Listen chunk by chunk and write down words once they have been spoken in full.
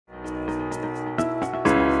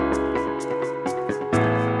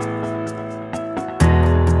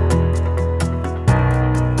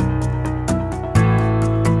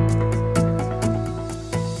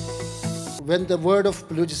when the word of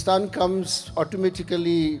Balochistan comes,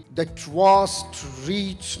 automatically that vast,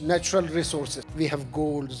 rich natural resources. We have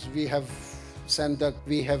golds, we have Sandak,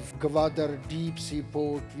 we have Gwadar deep sea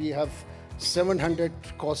port, we have 700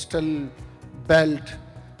 coastal belt,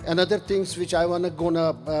 and other things which I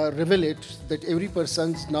gonna reveal it, that every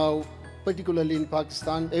person's now, particularly in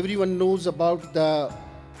Pakistan, everyone knows about the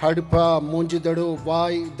Hadpa, Mohenjo-daro,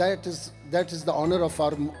 why that is the honor of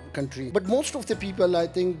our country. But most of the people, I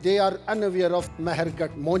think, they are unaware of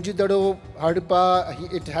Mehergarh. Mohenjo-daro,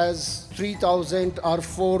 Hadpa, it has 3,000 or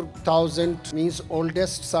 4,000, means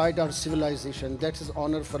oldest site or civilization. That is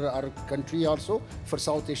honor for our country also, for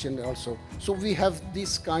South Asian also. So we have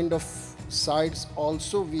this kind of sites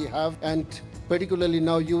also we have, and particularly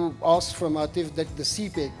now you asked from Atif that the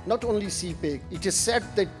CPEG, not only CPEG, it is said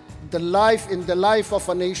that in the life of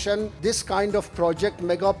a nation, this kind of project,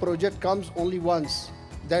 mega project, comes only once.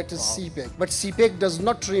 That is CPEG. But CPEG does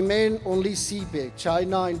not remain only CPEG.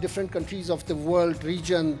 China and different countries of the world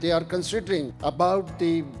region, they are considering about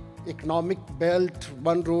the economic belt,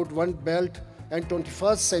 one road, one belt, and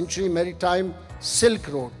 21st century maritime Silk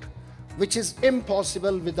Road, which is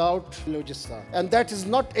impossible without Balochistan. And that is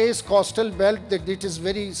not a coastal belt, that it is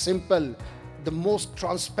very simple, the most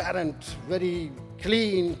transparent, very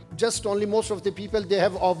clean. Just only most of the people, they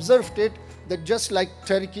have observed it, that just like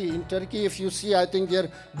Turkey. In Turkey, if you see, I think there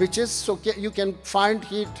are beaches, so you can find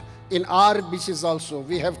it in our beaches also.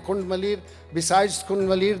 We have Kund Malir. Besides Kund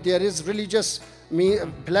Malir, there is religious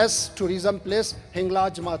place, tourism place,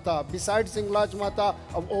 Hinglaj Mata. Besides Hinglaj Mata,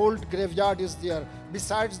 an old graveyard is there.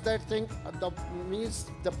 Besides that thing,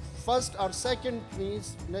 the first or second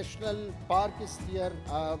national park is there.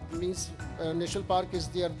 National park is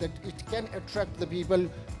there, that it can attract the people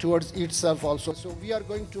towards itself also. So we are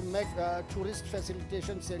going to make a tourist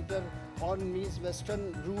facilitation center on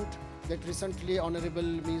western route, that recently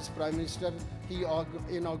Honorable Prime Minister, he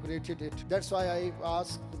inaugurated it. That's why I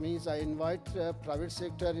ask, I invite private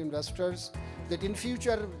sector investors, that in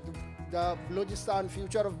future the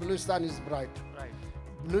future of Balochistan is bright. Right.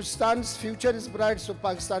 Balochistan's future is bright, so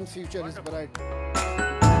Pakistan's future is bright.